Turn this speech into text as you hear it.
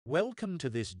Welcome to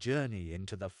this journey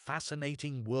into the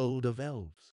fascinating world of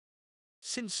elves.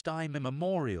 Since time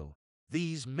immemorial,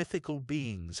 these mythical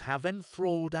beings have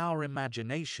enthralled our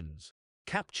imaginations,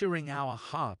 capturing our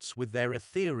hearts with their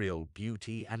ethereal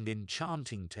beauty and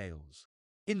enchanting tales.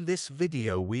 In this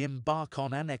video we embark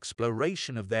on an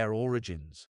exploration of their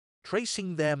origins,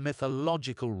 tracing their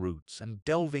mythological roots and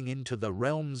delving into the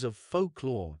realms of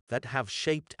folklore that have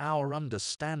shaped our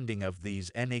understanding of these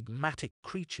enigmatic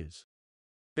creatures.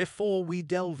 Before we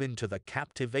delve into the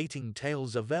captivating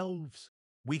tales of elves,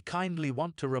 we kindly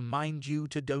want to remind you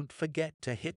to don't forget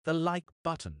to hit the like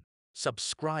button,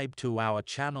 subscribe to our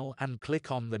channel and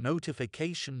click on the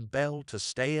notification bell to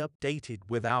stay updated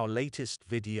with our latest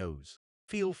videos.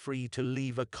 Feel free to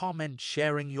leave a comment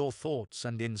sharing your thoughts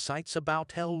and insights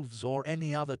about elves or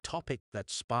any other topic that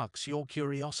sparks your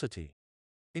curiosity.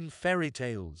 In fairy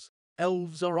tales,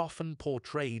 elves are often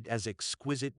portrayed as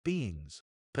exquisite beings,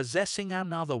 possessing an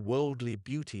otherworldly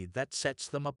beauty that sets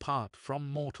them apart from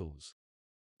mortals.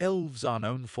 Elves are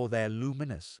known for their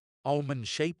luminous,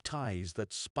 almond-shaped eyes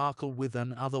that sparkle with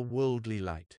an otherworldly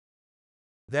light.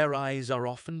 Their eyes are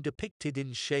often depicted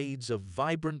in shades of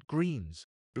vibrant greens,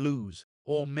 blues,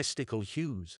 or mystical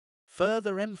hues,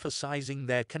 further emphasizing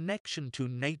their connection to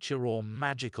nature or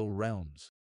magical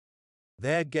realms.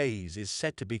 Their gaze is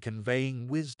said to be conveying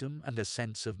wisdom and a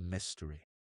sense of mystery.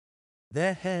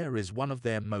 Their hair is one of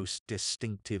their most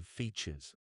distinctive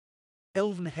features.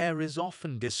 Elven hair is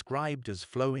often described as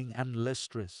flowing and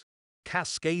lustrous,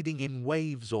 cascading in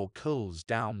waves or curls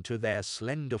down to their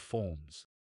slender forms.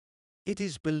 It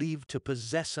is believed to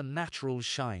possess a natural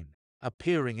shine,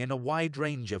 appearing in a wide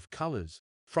range of colors,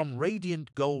 from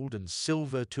radiant gold and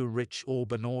silver to rich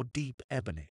auburn or deep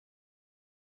ebony.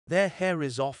 Their hair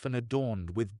is often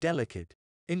adorned with delicate,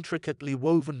 intricately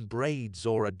woven braids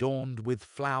or adorned with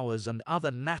flowers and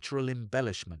other natural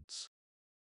embellishments.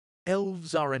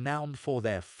 Elves are renowned for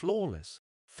their flawless,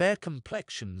 fair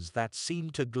complexions that seem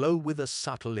to glow with a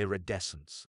subtle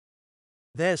iridescence.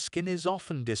 Their skin is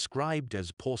often described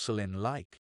as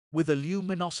porcelain-like, with a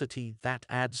luminosity that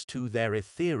adds to their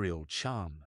ethereal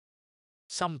charm.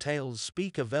 Some tales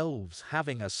speak of elves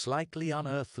having a slightly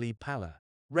unearthly pallor,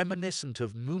 reminiscent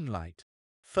of moonlight,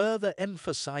 further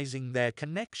emphasizing their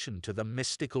connection to the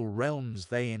mystical realms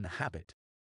they inhabit.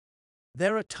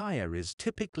 Their attire is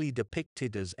typically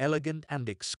depicted as elegant and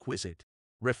exquisite,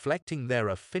 reflecting their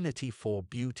affinity for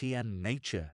beauty and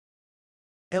nature.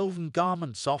 Elven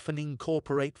garments often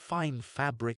incorporate fine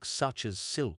fabrics such as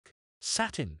silk,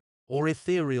 satin, or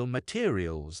ethereal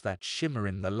materials that shimmer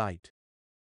in the light.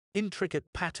 Intricate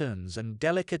patterns and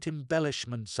delicate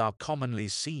embellishments are commonly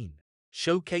seen,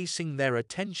 showcasing their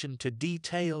attention to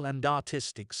detail and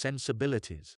artistic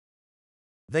sensibilities.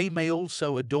 They may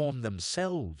also adorn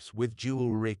themselves with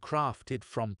jewelry crafted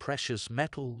from precious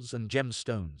metals and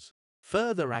gemstones,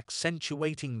 further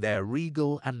accentuating their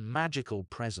regal and magical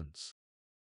presence.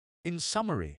 In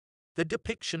summary, the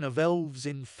depiction of elves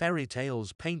in fairy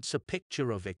tales paints a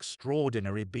picture of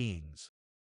extraordinary beings.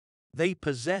 They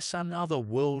possess an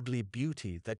otherworldly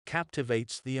beauty that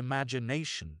captivates the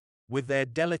imagination, with their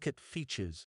delicate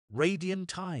features,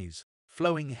 radiant eyes,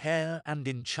 flowing hair and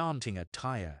enchanting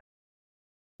attire.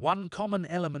 One common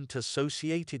element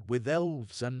associated with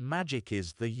elves and magic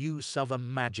is the use of a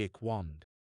magic wand.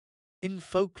 In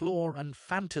folklore and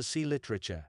fantasy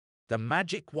literature, the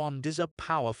magic wand is a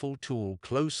powerful tool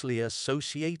closely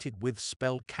associated with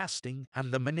spell casting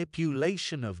and the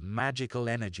manipulation of magical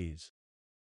energies.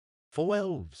 For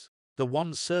elves, the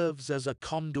wand serves as a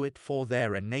conduit for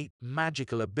their innate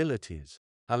magical abilities,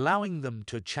 allowing them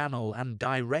to channel and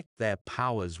direct their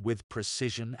powers with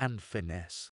precision and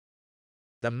finesse.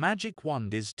 The magic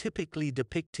wand is typically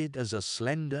depicted as a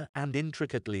slender and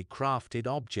intricately crafted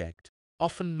object,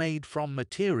 often made from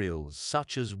materials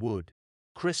such as wood,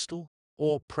 crystal,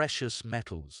 or precious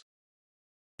metals.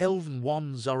 Elven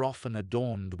wands are often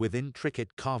adorned with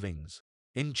intricate carvings,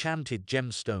 enchanted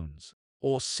gemstones,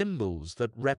 or symbols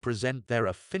that represent their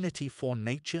affinity for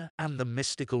nature and the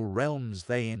mystical realms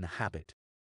they inhabit.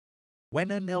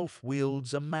 When an elf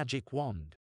wields a magic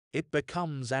wand, it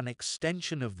becomes an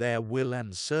extension of their will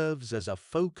and serves as a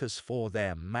focus for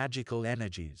their magical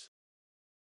energies.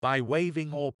 By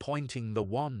waving or pointing the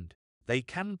wand, they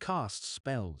can cast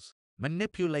spells,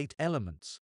 manipulate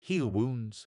elements, heal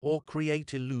wounds, or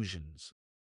create illusions.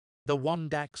 The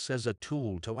wand acts as a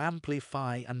tool to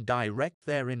amplify and direct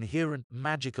their inherent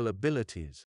magical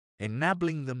abilities,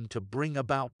 enabling them to bring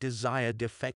about desired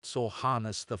effects or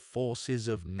harness the forces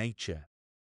of nature.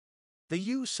 The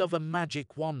use of a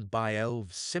magic wand by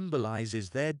elves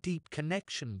symbolizes their deep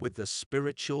connection with the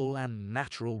spiritual and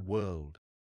natural world.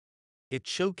 It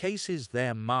showcases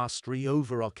their mastery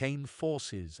over arcane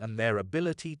forces and their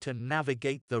ability to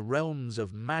navigate the realms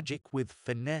of magic with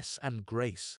finesse and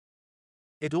grace.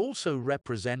 It also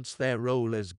represents their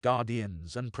role as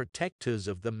guardians and protectors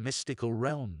of the mystical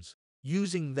realms,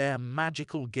 using their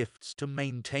magical gifts to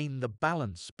maintain the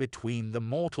balance between the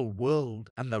mortal world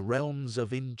and the realms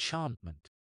of enchantment.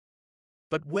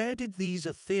 But where did these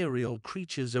ethereal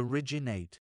creatures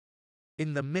originate?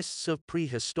 In the mists of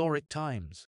prehistoric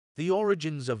times, the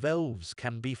origins of elves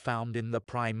can be found in the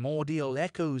primordial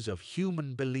echoes of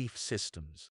human belief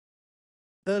systems.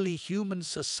 Early human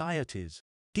societies,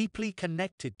 deeply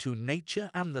connected to nature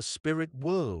and the spirit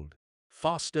world,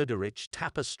 fostered a rich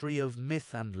tapestry of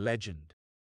myth and legend.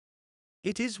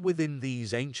 It is within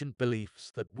these ancient beliefs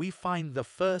that we find the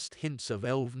first hints of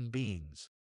elven beings.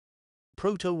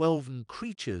 Proto-elven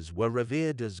creatures were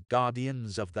revered as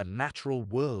guardians of the natural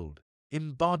world,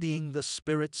 embodying the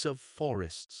spirits of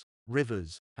forests,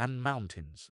 rivers, and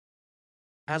mountains.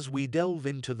 As we delve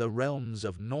into the realms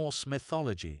of Norse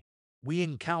mythology, we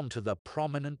encounter the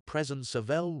prominent presence of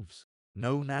elves,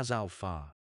 known as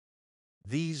Alfar.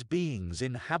 These beings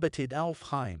inhabited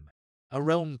Alfheim, a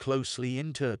realm closely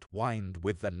intertwined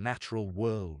with the natural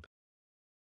world.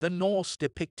 The Norse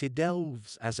depicted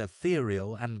elves as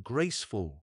ethereal and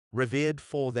graceful, revered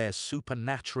for their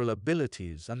supernatural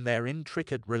abilities and their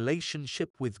intricate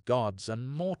relationship with gods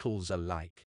and mortals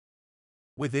alike.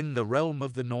 Within the realm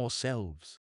of the Norse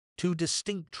elves, two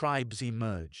distinct tribes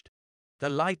emerged: the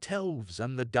Light Elves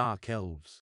and the Dark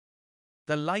Elves.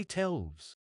 The Light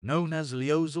Elves, known as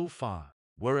Ljósulfar,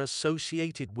 were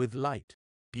associated with light,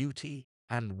 beauty,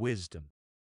 and wisdom.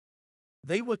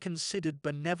 They were considered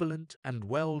benevolent and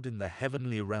dwelled in the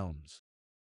heavenly realms.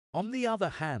 On the other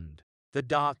hand, the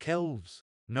Dark Elves,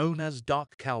 known as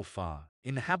Darkalfar,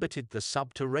 inhabited the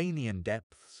subterranean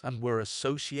depths and were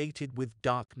associated with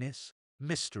darkness,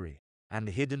 mystery, and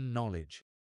hidden knowledge.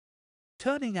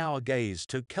 Turning our gaze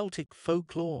to Celtic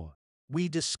folklore, we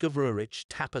discover a rich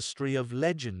tapestry of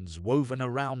legends woven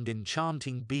around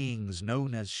enchanting beings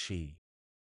known as She.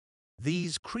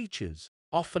 These creatures,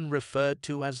 often referred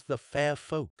to as the fair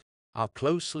folk, are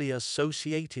closely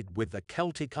associated with the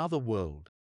Celtic otherworld,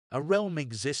 a realm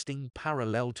existing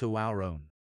parallel to our own.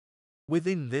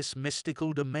 Within this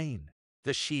mystical domain,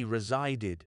 the She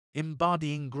resided,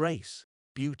 embodying grace,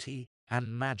 beauty, and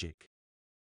magic.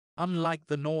 Unlike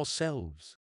the Norse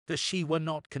elves, the She were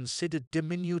not considered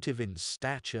diminutive in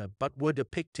stature but were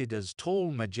depicted as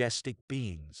tall, majestic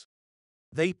beings.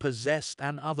 They possessed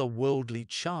an otherworldly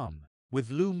charm, with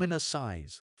luminous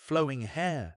eyes, flowing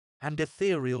hair, and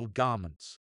ethereal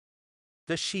garments.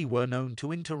 The She were known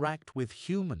to interact with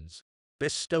humans,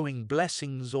 bestowing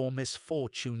blessings or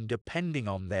misfortune depending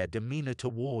on their demeanor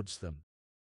towards them.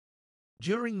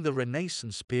 During the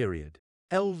Renaissance period,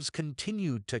 elves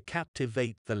continued to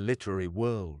captivate the literary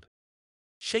world.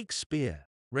 Shakespeare,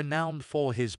 renowned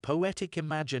for his poetic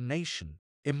imagination,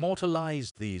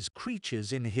 immortalized these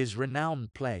creatures in his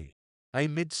renowned play, A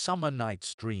Midsummer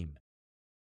Night's Dream.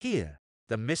 Here,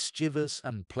 the mischievous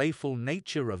and playful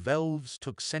nature of elves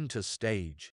took center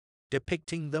stage,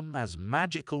 depicting them as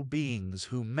magical beings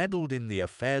who meddled in the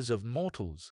affairs of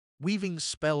mortals, weaving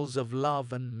spells of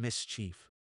love and mischief.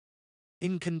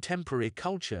 In contemporary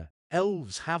culture,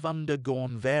 elves have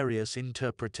undergone various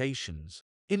interpretations,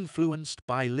 influenced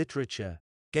by literature,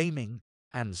 gaming,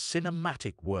 and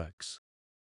cinematic works.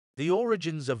 The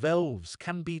origins of elves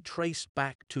can be traced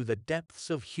back to the depths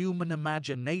of human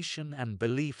imagination and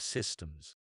belief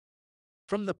systems.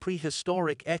 From the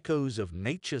prehistoric echoes of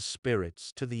nature's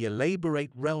spirits to the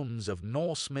elaborate realms of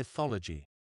Norse mythology,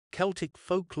 Celtic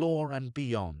folklore, and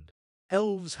beyond,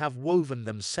 elves have woven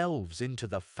themselves into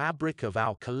the fabric of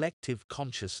our collective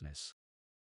consciousness.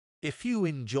 If you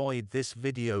enjoyed this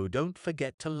video, don't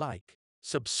forget to like,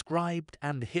 subscribe,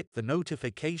 and hit the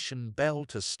notification bell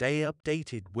to stay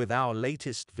updated with our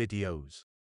latest videos.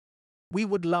 We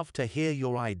would love to hear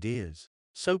your ideas,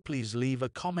 so please leave a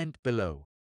comment below,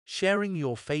 sharing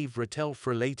your favorite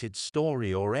elf-related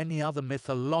story or any other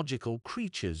mythological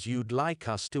creatures you'd like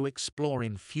us to explore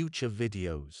in future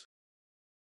videos.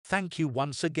 Thank you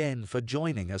once again for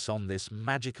joining us on this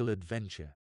magical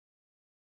adventure.